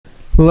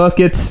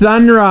Look, it's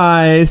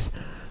sunrise.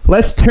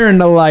 Let's turn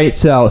the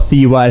lights out,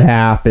 see what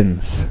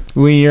happens.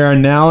 We are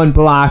now in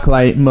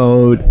blacklight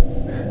mode.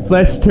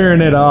 Let's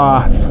turn it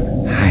off.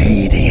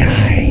 Hidey,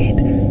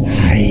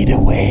 hide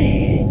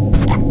away.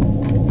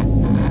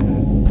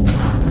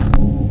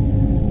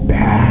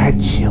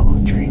 Bad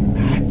children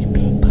must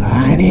be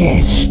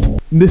punished.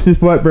 This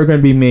is what we're going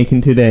to be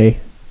making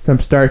today, from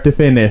start to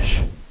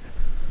finish.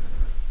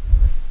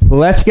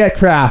 Let's get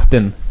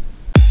crafting.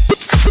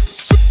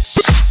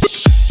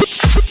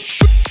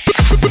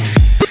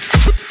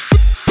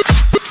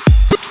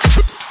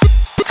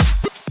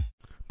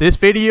 This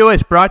video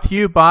is brought to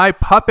you by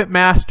Puppet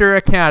Master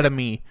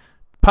Academy.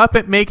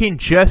 Puppet making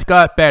just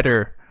got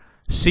better.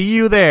 See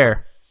you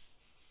there.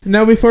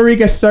 Now before we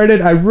get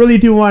started, I really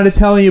do want to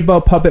tell you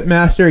about Puppet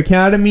Master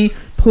Academy.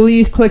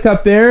 Please click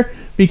up there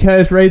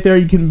because right there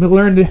you can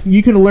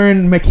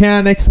learn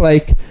mechanics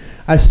like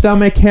a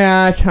stomach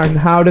hatch and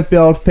how to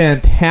build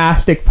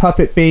fantastic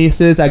puppet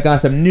bases. I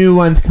got some new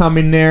ones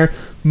coming there.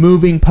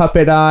 Moving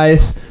puppet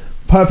eyes.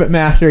 Puppet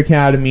Master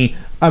Academy,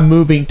 a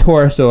moving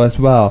torso as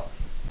well.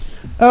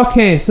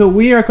 Okay, so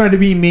we are going to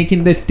be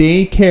making the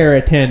Daycare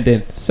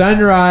Attendant,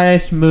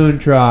 Sunrise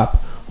Moondrop,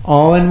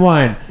 all in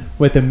one,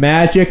 with the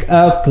magic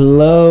of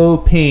glow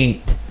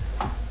paint.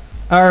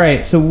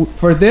 Alright, so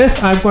for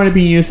this I'm going to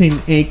be using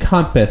a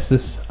compass,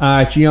 this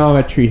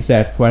geometry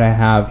set, what I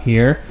have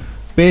here.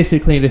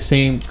 Basically the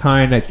same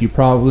kind that you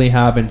probably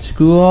have in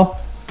school.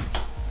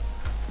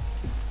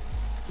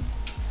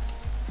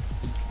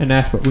 And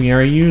that's what we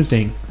are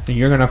using. And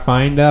you're going to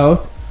find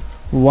out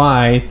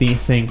why these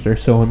things are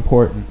so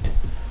important.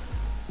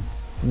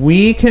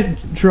 We can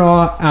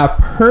draw a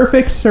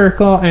perfect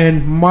circle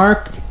and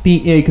mark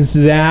the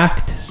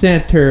exact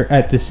center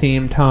at the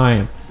same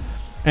time.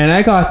 And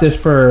I got this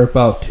for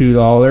about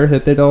 $2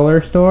 at the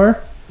dollar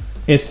store.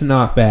 It's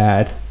not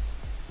bad.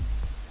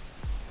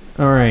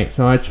 Alright,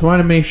 so I just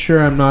want to make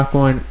sure I'm not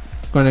going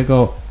to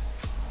go.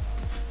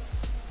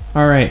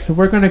 Alright, so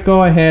we're going to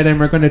go ahead and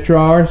we're going to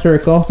draw our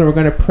circle. So we're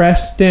going to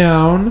press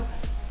down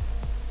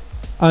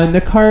on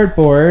the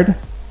cardboard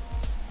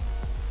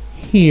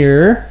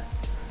here,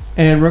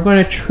 and we're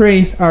going to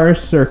trace our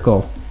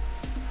circle.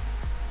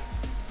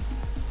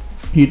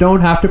 You don't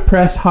have to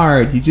press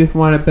hard, you just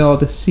want to be able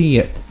to see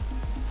it.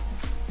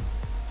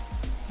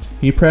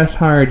 You press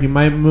hard, you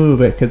might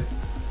move it, because,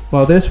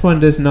 well, this one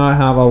does not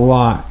have a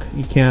lock.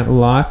 You can't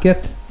lock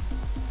it,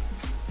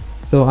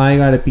 so I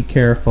gotta be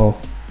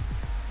careful.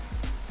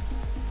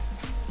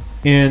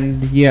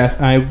 And yes,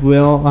 I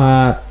will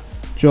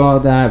draw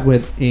that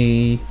with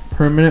a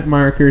permanent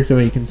marker so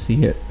you can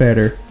see it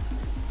better.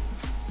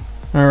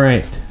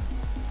 Alright.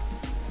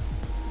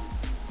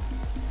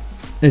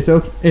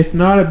 It's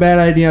not a bad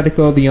idea to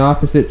go the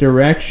opposite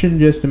direction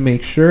just to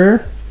make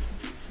sure,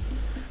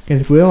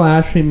 because we'll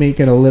actually make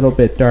it a little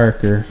bit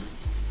darker.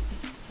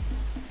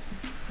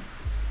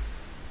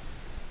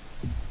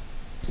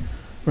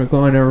 We're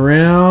going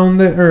around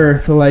the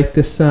earth like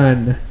the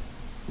sun.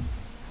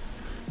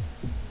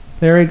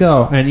 There we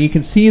go, and you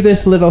can see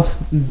this little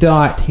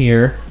dot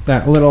here,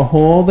 that little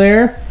hole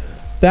there.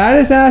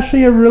 That is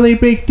actually a really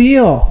big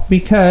deal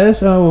because,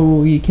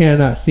 oh, you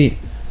cannot see.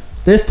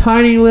 This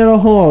tiny little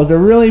hole is a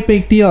really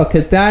big deal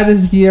because that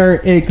is your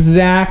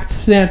exact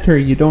center.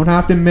 You don't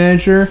have to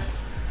measure.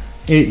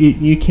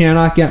 You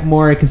cannot get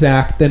more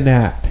exact than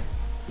that.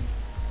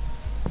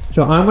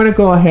 So I'm going to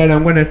go ahead,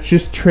 I'm going to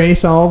just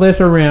trace all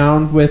this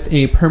around with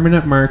a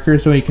permanent marker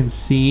so you can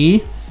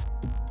see.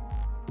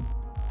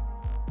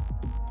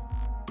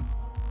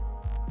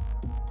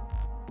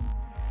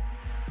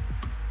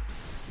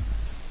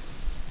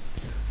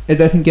 It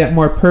doesn't get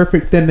more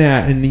perfect than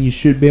that, and you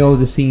should be able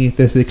to see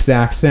this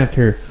exact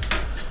center.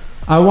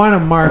 I want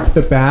to mark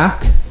the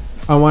back.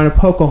 I want to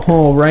poke a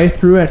hole right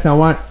through it.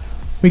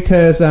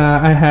 Because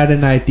I had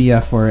an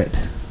idea for it.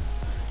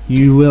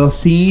 You will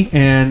see,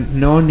 and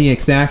knowing the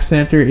exact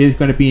center is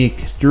going to be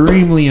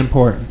extremely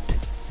important.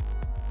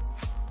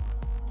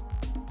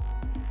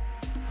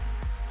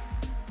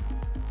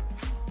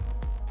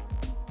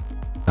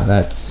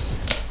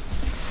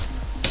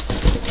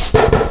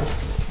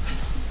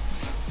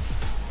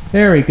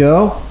 There we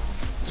go.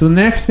 So the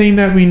next thing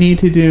that we need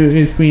to do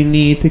is we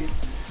need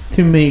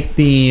to make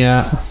the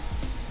I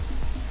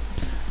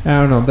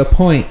don't know, the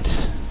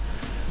points.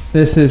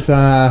 This is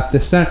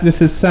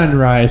this is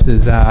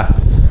Sunrise's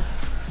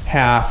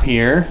half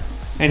here,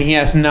 and he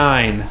has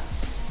 9.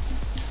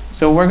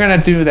 So we're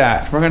gonna do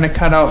that. We're gonna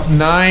cut out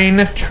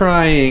 9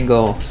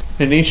 triangles,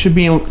 and they should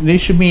be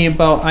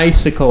about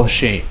icicle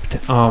shaped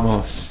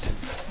almost.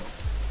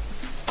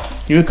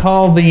 You would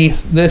call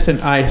this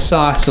an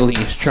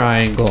isosceles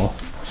triangle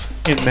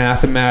in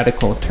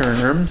mathematical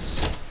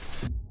terms.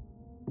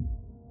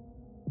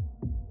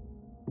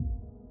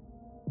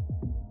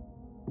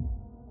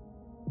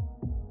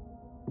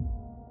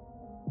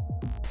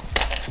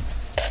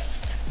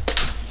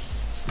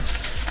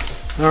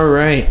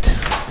 Alright.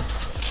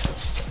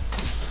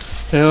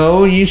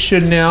 So you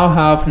should now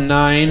have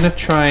 9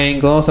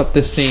 triangles of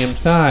the same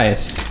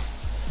size.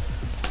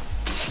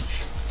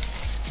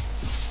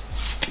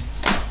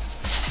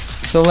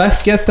 So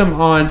let's get them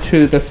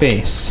onto the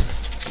face.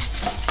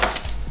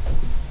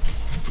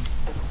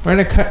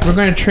 We're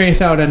gonna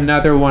trace out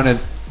another one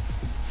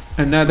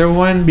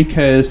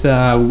because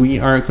we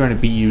aren't going to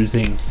be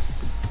using.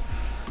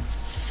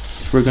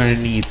 We're going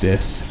to need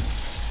this.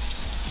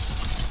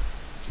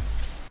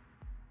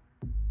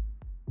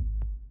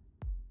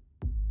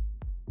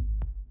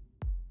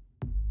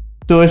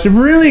 So it's a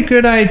really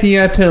good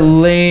idea to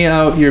lay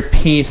out your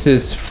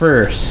pieces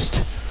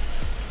first.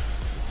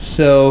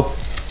 So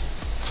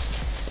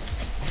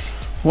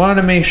want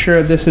to make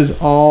sure this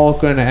is all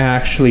going to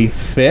actually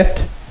fit.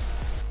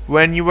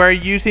 When you are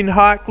using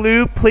hot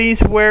glue,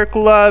 please wear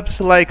gloves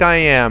like I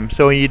am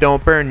so you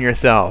don't burn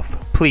yourself,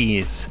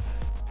 please.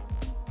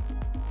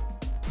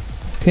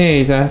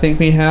 Okay, so I think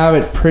we have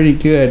it pretty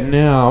good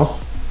now.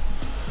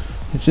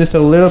 It's just a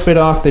little bit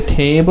off the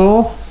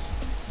table.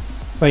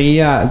 But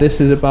yeah, this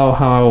is about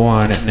how I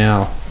want it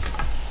now.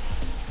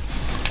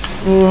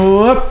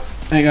 Whoop!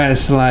 I gotta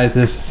slide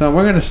this. So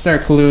we're gonna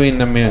start gluing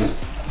them in.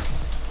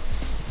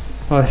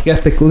 Let's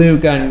get the glue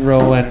gun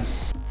rolling.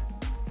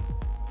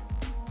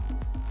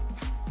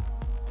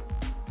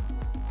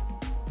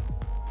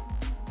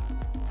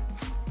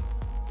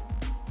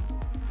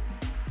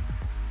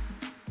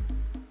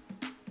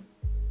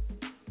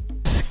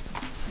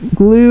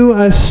 Glue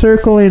a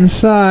circle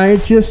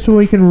inside just so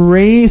we can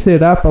raise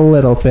it up a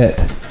little bit.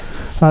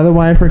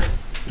 Otherwise,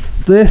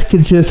 this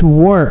could just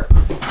warp.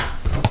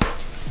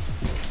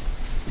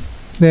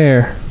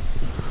 There.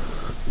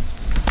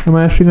 I'm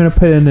actually going to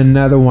put in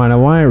another one. I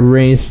want it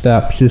raised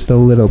up just a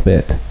little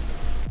bit.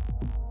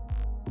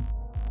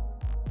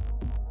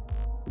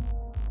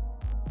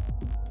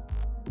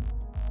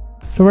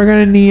 So we're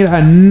going to need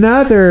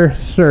another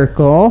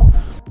circle.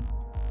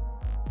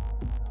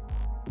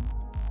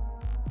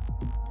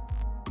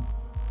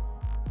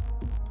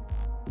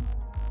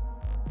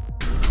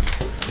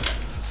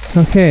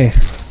 Okay.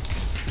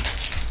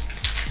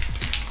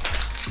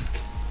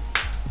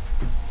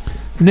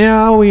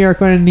 Now we are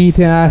going to need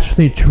to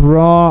actually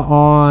draw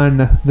on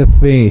the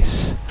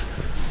face.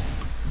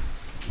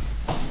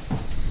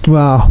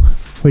 Well,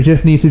 we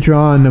just need to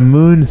draw on the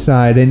moon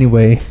side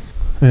anyway.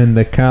 And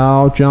the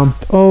cow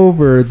jumped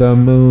over the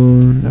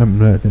moon. I'm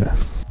not.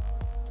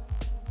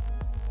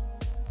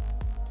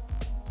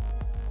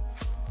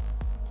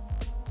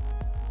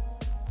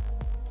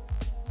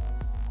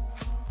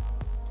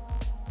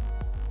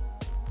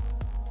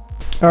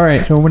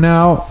 Alright, so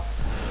now,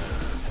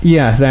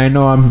 yes, I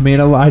know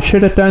I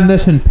should have done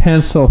this in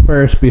pencil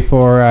first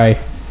before I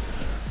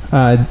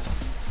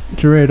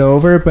drew it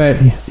over, but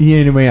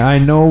anyway, I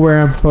know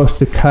where I'm supposed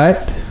to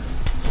cut.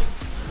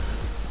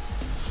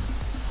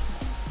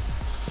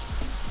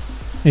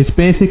 It's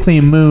basically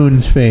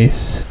Moon's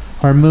face,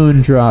 or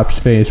Moondrop's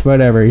face,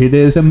 whatever. It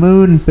is a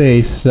moon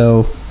face,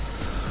 so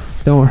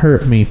don't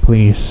hurt me,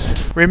 please.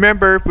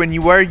 Remember, when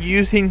you are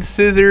using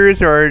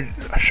scissors or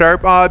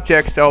sharp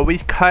objects,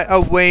 always cut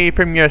away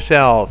from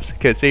yourselves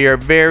because they are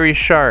very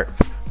sharp.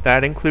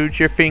 That includes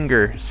your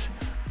fingers.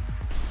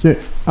 So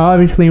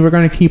obviously we're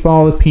going to keep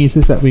all the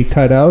pieces that we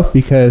cut out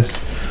because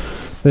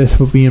this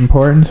will be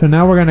important. So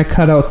now we're going to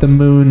cut out the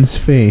moon's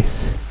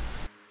face.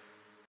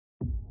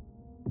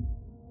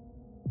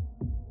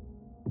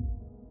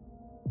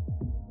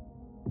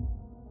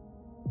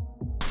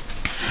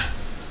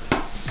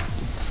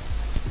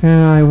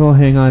 And I will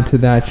hang on to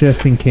that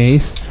just in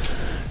case.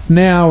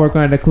 Now we're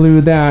going to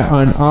glue that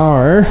on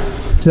our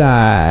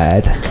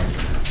side.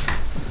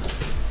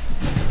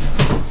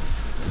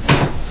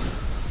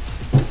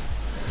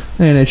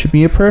 And it should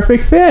be a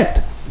perfect fit.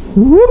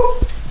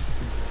 Whoop!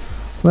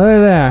 Look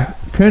at that.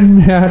 Couldn't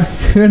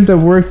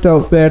have worked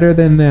out better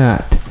than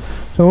that.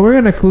 So we're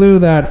going to glue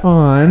that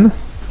on.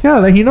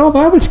 Yeah, you know,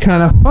 that was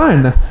kind of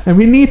fun. And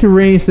we need to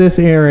raise this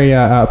area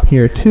up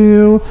here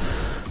too.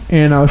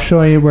 And I'll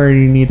show you where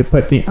you need to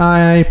put the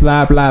eye,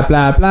 blah, blah,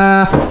 blah,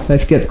 blah.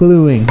 Let's get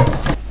gluing.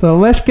 So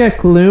let's get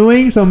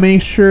gluing, so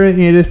make sure it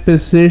is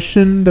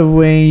positioned the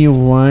way you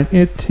want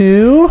it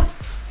to.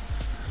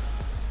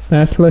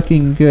 That's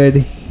looking good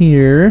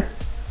here.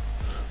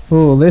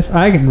 Oh,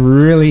 I can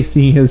really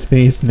see his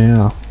face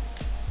now.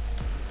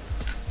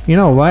 You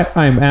know what?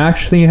 I'm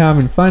actually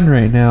having fun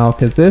right now,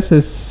 because this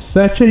is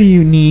such a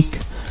unique...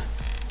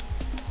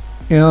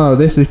 Oh,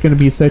 this is going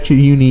to be such a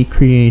unique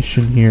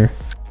creation here.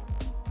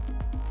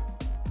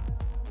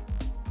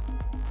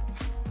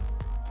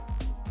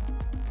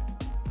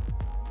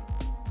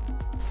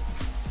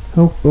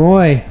 Oh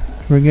boy,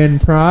 we're getting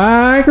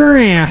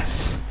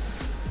progress.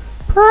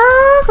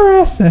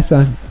 Progress.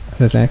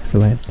 That's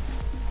excellent.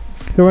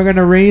 So we're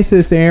gonna raise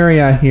this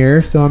area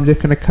here. So I'm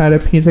just gonna cut a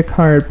piece of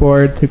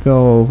cardboard to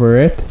go over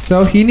it.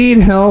 So if you need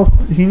help,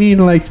 if you need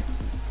like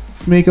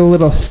make a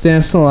little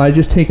stencil, I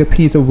just take a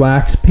piece of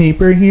wax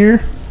paper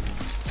here,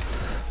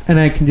 and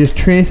I can just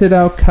trace it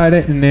out, cut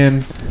it, and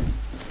then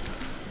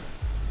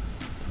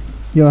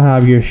you'll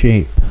have your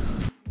shape.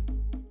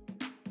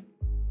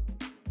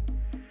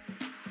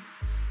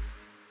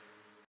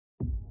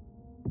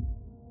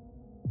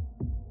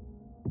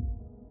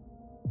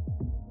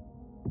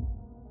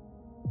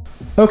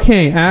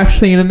 Okay,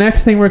 actually the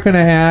next thing we're going to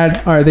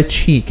add are the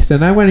cheeks,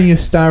 and I'm going to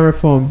use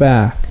styrofoam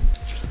back.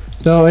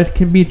 So it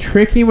can be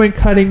tricky when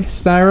cutting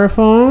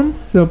styrofoam,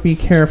 so be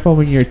careful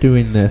when you're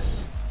doing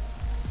this.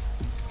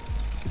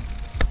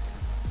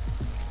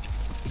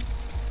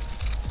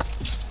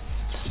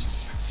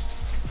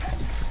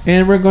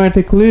 And we're going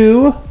to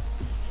glue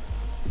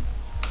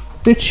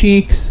the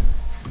cheeks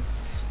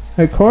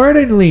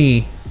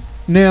accordingly.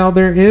 Now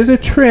there is a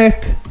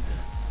trick,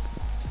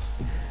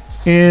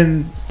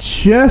 and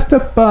just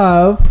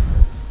above,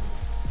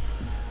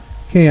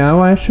 okay,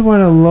 I actually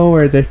want to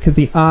lower this because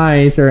the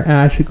eyes are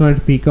actually going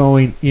to be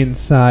going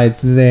inside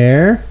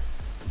there.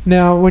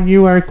 Now when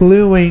you are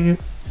gluing,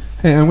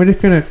 hey, I'm just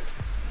going to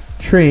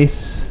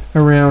trace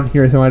around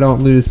here so I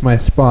don't lose my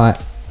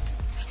spot.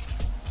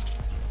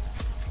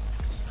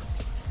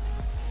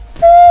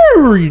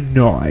 Very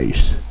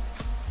nice.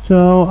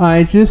 So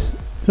I just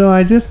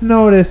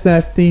noticed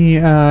that the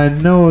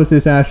nose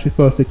is actually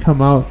supposed to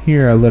come out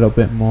here a little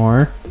bit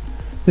more.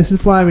 This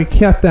is why we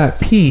kept that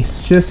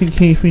piece, just in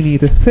case we need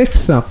to fix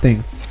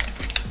something.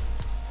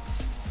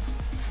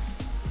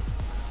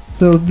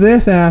 So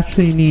this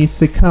actually needs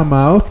to come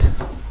out.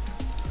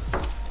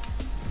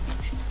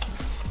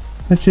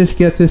 Let's just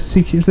get this.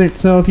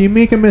 So if you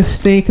make a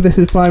mistake, this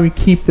is why we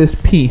keep this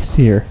piece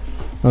here.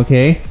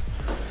 Okay?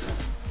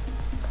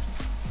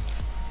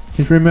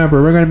 Just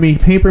remember, we're going to be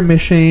paper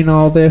macheing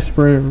all this.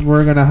 We're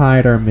going to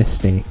hide our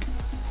mistake.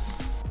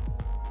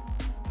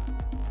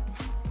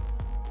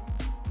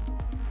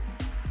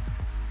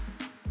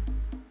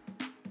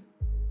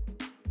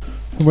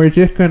 We're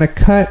just going to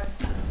cut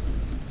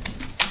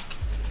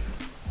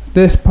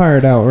this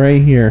part out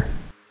right here.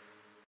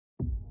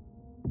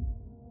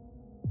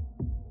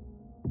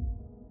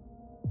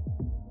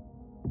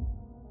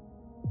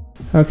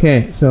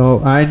 Okay,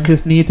 so I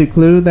just need to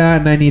glue that,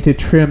 and I need to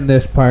trim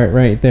this part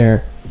right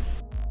there.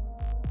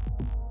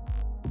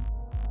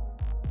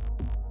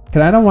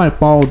 Cause I don't want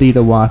Baldy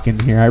to walk in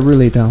here, I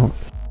really don't.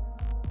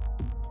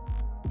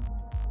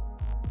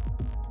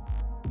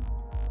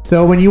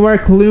 So when you are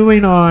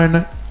gluing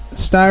on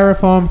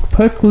styrofoam,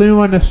 put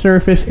glue on the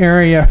surface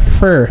area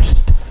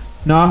first,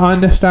 not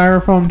on the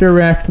styrofoam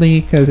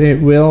directly, because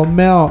it will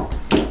melt.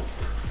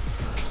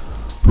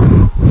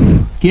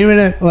 Give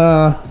it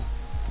a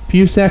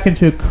few seconds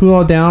to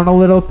cool down a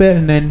little bit,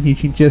 and then you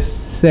can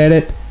just set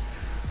it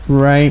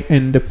right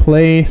into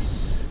place.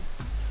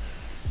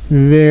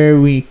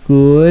 Very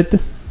good.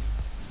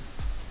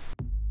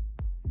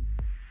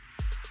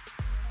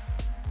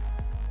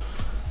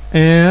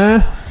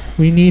 And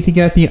we need to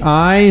get the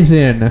eyes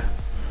in.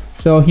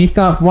 So he's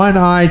got one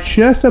eye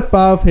just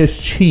above his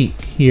cheek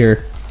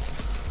here.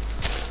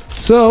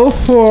 So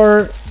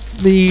for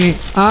the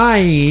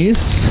eyes,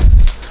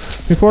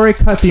 before we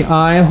cut the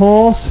eye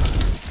holes,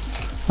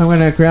 I'm going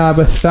to grab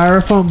a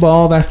styrofoam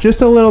ball that's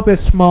just a little bit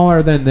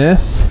smaller than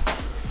this,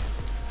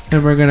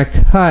 and we're going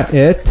to cut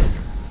it.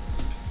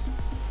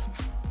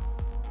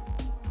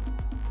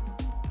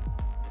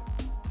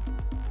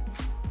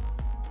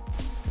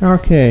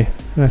 Okay,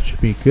 that should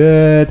be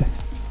good.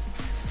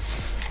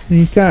 And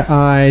he's got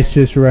eyes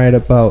just right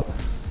about.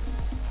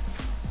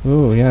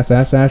 Oh yes,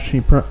 that's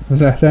actually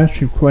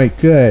quite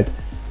good.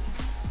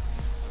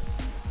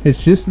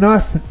 It's just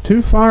not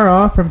too far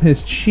off from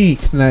his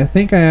cheeks, and I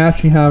think I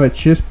actually have it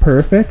just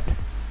perfect.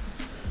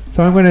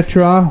 So I'm going to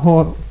draw a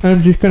hole.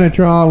 I'm just going to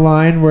draw a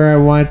line where I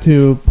want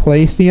to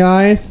place the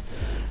eyes,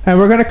 and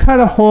we're going to cut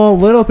a hole a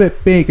little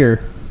bit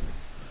bigger.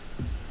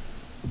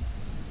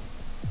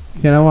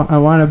 Yeah, I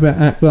want to be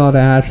able to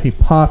actually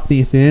pop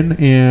these in,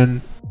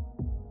 and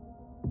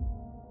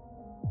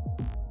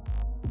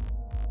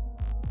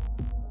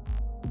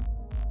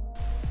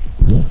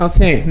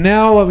okay,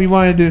 now what we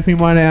want to do is we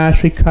want to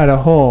actually cut a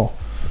hole.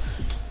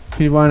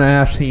 We want to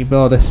actually be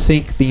able to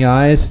sink the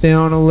eyes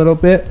down a little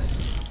bit.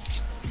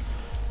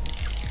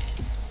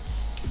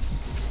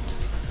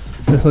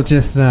 This will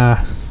just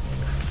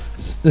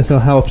this will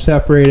help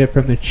separate it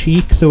from the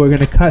cheek. So we're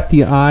going to cut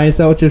the eyes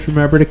out. Just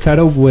remember to cut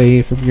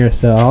away from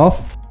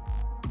yourself.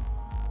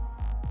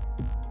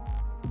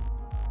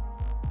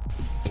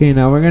 Okay,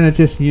 now we're going to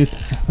just use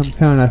some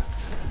kind of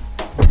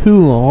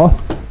tool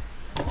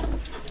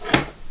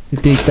to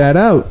dig that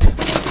out.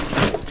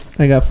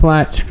 I got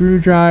flat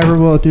screwdriver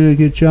will do a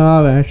good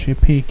job. Actually, a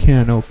paint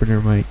can opener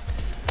might.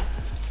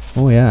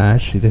 Oh yeah,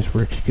 actually this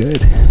works good.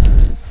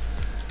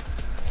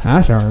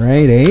 That's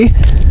alright, eh?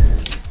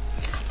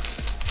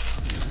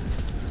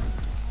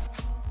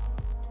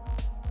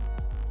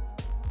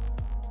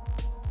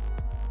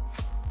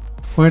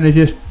 We're going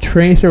to just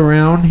trace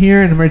around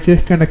here, and we're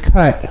just going to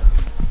cut.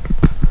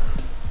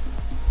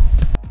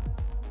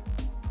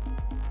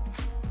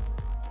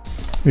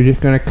 We're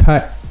just going to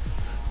cut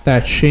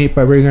that shape,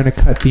 but we're going to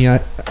cut the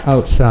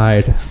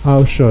outside.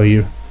 I'll show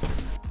you.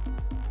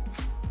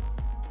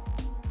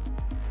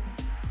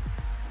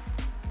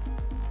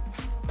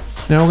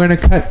 Now we're going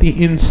to cut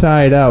the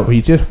inside out.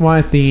 We just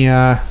want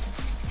the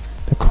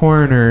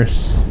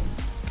corners.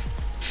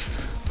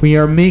 We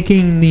are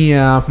making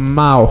the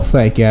mouth,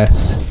 I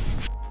guess.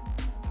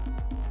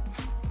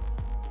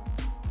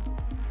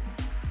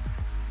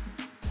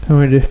 And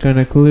we're just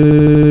gonna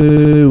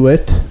glue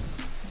it.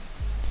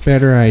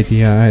 Better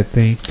idea, I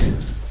think.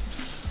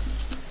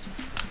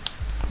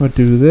 We'll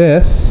do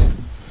this,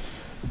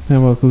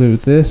 and we'll glue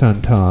this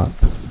on top.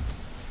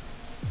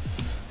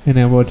 And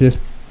then we'll just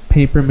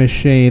paper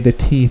mache the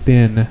teeth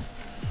in.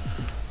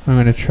 I'm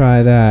gonna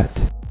try that.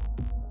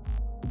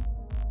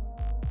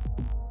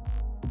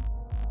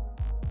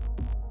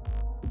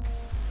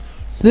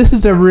 This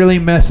is a really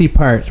messy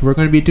part. So we're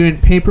going to be doing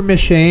paper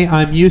mache.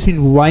 I'm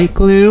using white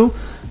glue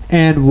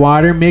and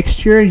water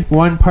mixture,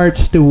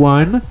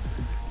 1:1,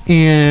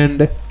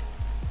 and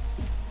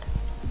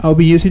I'll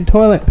be using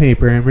toilet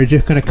paper, and we're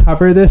just going to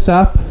cover this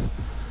up.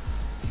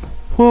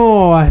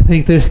 Oh, I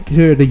think this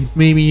could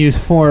maybe use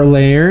 4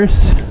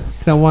 layers.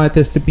 I want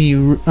this to be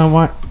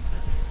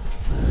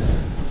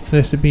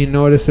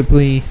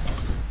noticeably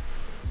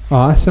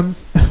awesome.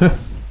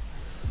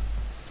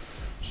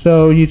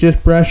 So you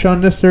just brush on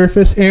the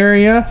surface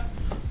area.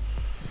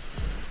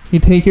 You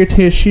take your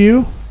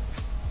tissue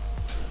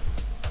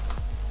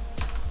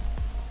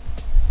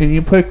and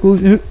you put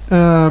glue.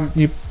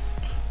 You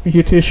put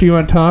your tissue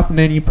on top, and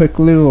then you put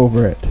glue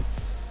over it.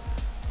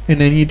 And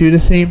then you do the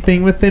same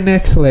thing with the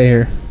next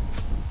layer.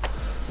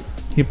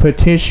 You put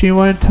tissue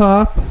on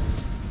top,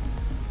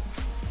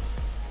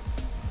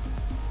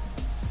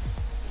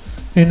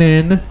 and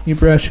then you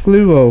brush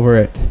glue over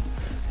it.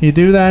 You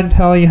do that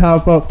until you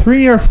have about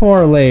 3 or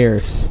 4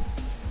 layers.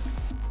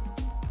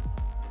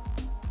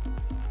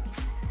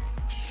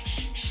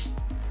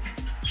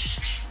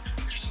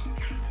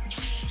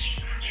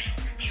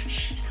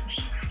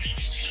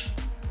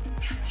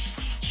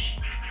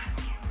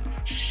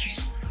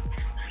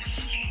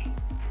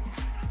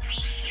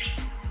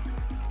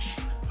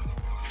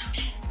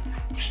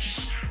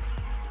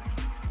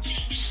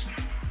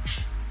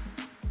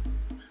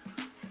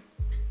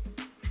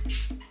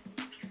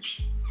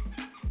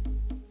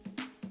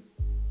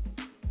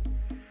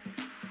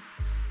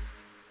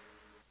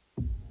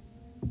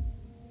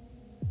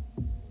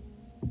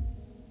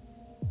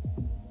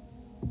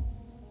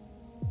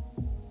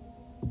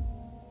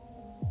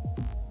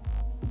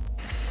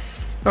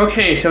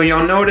 Okay, so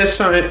you'll notice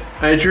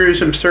I drew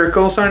some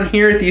circles on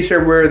here. These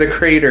are where the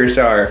craters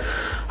are.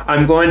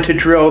 I'm going to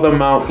drill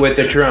them out with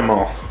a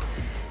Dremel.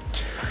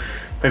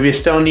 But we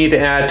still need to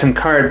add some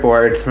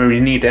cardboard, so we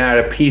need to add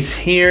a piece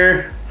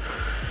here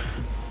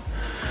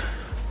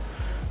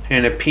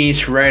and a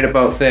piece right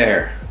about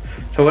there.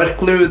 So let's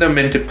glue them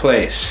into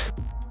place.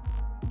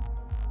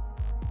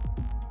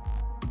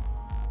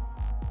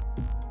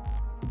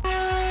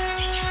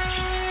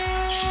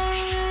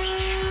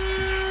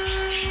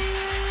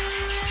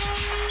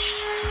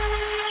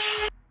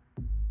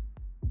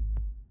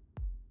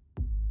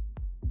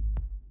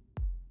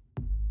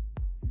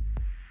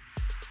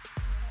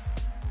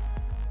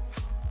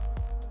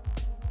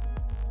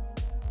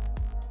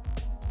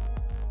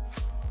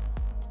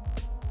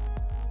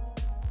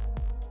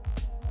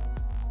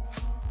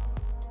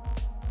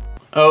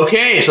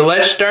 Okay, so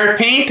let's start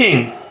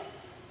painting.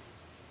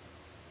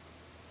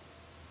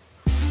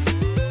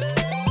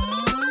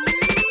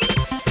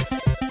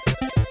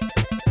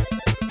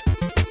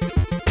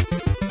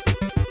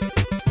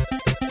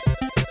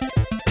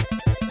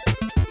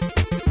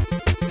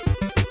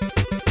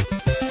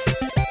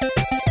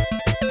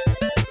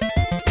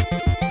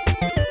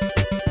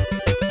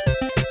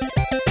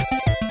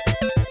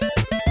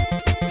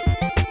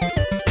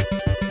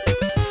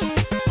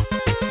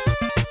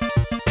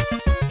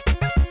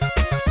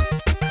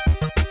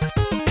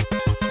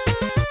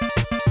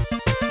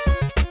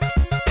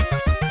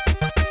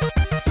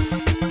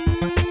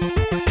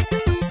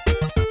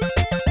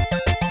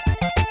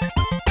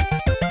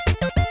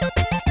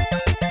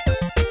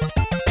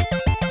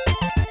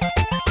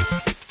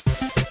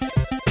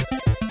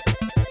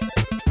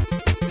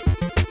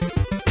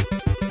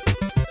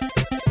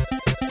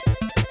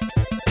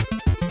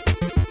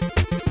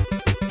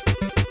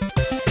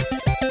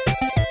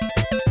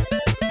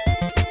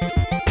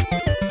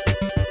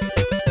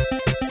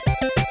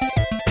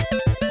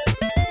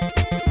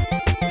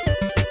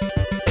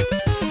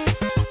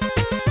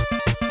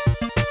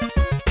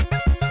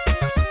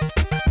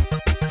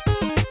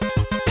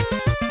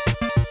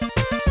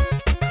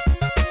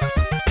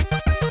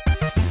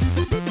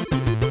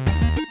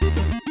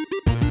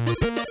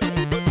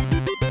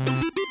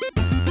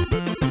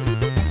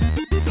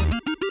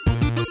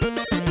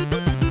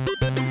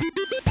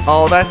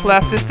 All that's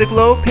left is the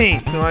glow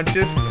paint, so I'm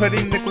just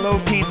putting the glow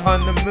paint on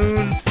the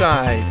moon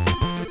side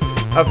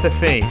of the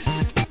face.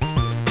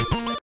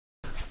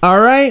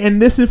 Alright,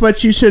 and this is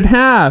what you should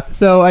have.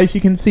 So as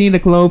you can see, the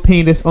glow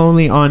paint is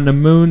only on the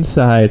moon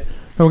side.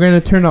 So we're going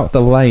to turn out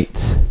the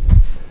lights.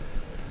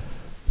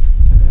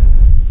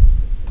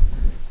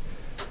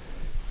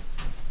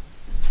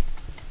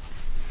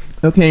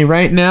 Okay,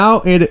 right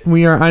now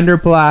we are under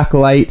black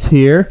lights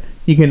here.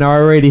 You can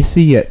already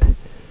see it.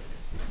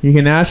 You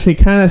can actually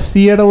kind of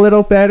see it a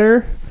little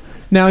better.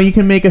 Now you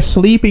can make a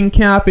sleeping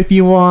cap if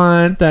you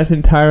want. That's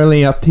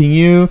entirely up to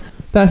you.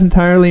 That's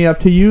entirely up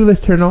to you.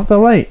 Let's turn off the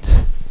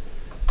lights.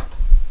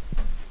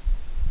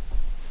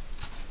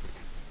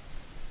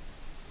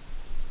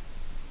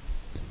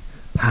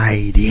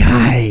 Hidey,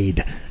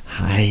 hide.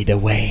 Hide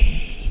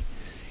away.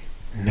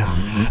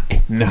 Knock,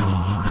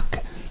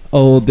 knock.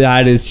 Oh,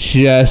 that is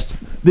just...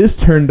 This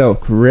turned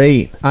out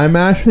great. I'm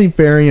actually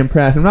very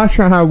impressed. I'm not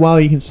sure how well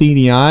you can see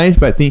the eyes,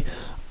 but the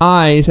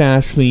eyes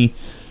actually...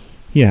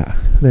 Yeah,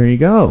 there you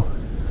go.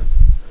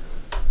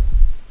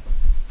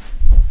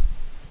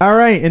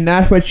 Alright, and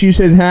that's what you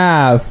should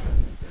have.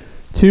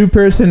 2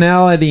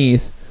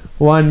 personalities,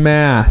 1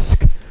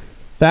 mask.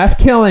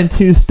 That's killing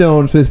 2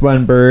 stones with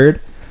 1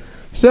 bird.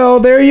 So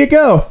there you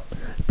go.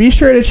 Be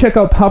sure to check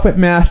out Puppet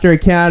Master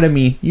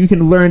Academy. You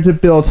can learn to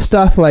build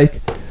stuff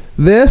like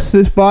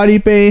this body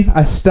base,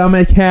 a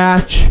stomach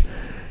hatch.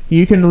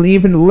 You can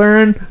even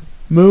learn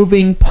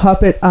moving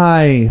puppet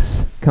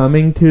eyes.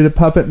 Coming to the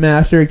Puppet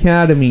Master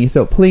Academy.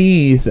 So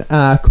please,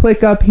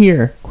 click up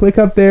here. Click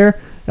up there.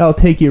 It'll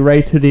take you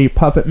right to the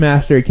Puppet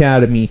Master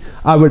Academy.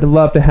 I would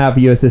love to have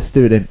you as a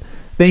student.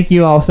 Thank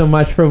you all so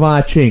much for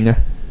watching.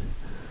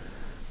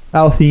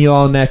 I'll see you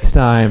all next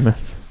time.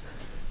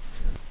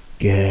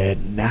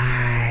 Good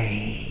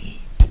night.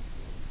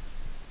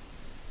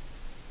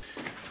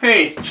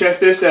 Hey,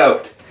 check this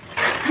out.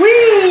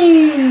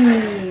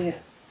 Whee!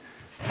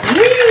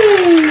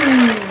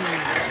 Whee!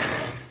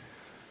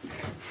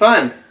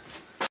 Fun.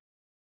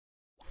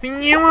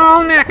 See you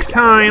all next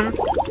time.